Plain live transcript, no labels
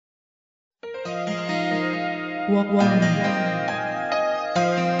Hello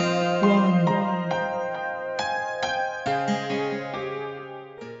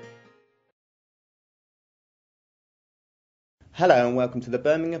and welcome to the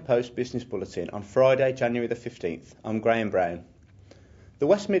Birmingham Post Business Bulletin on Friday, January the 15th. I'm Graham Brown. The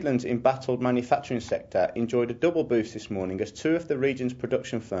West Midlands embattled manufacturing sector enjoyed a double boost this morning as two of the region's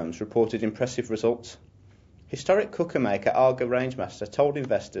production firms reported impressive results. Historic cooker maker Aga Rangemaster told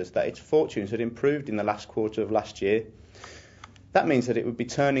investors that its fortunes had improved in the last quarter of last year. That means that it would be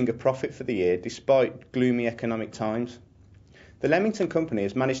turning a profit for the year despite gloomy economic times. The Leamington company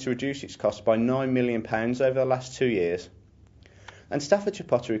has managed to reduce its costs by £9 million over the last 2 years. And Staffordshire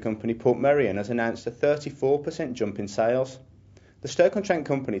Pottery company Portmeirion has announced a 34% jump in sales. The Stoke-on-Trent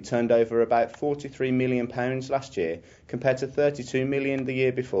company turned over about £43 million last year compared to £32 million the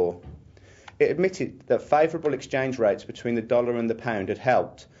year before. It admitted that favourable exchange rates between the dollar and the pound had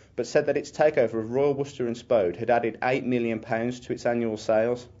helped, but said that its takeover of Royal Worcester and Spode had added £8 million to its annual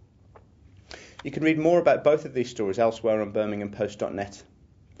sales. You can read more about both of these stories elsewhere on birminghampost.net.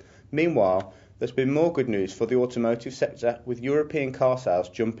 Meanwhile, there's been more good news for the automotive sector, with European car sales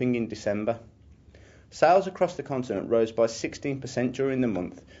jumping in December. Sales across the continent rose by 16% during the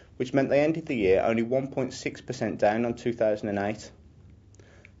month, which meant they ended the year only 1.6% down on 2008.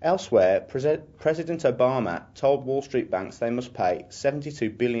 Elsewhere, President Obama told Wall Street banks they must pay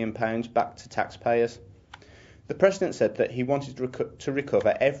 £72 billion back to taxpayers. The president said that he wanted to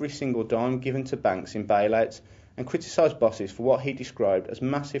recover every single dime given to banks in bailouts, and criticised bosses for what he described as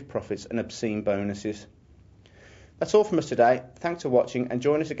massive profits and obscene bonuses. That's all from us today. Thanks for watching and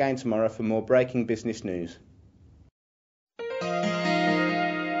join us again tomorrow for more breaking business news.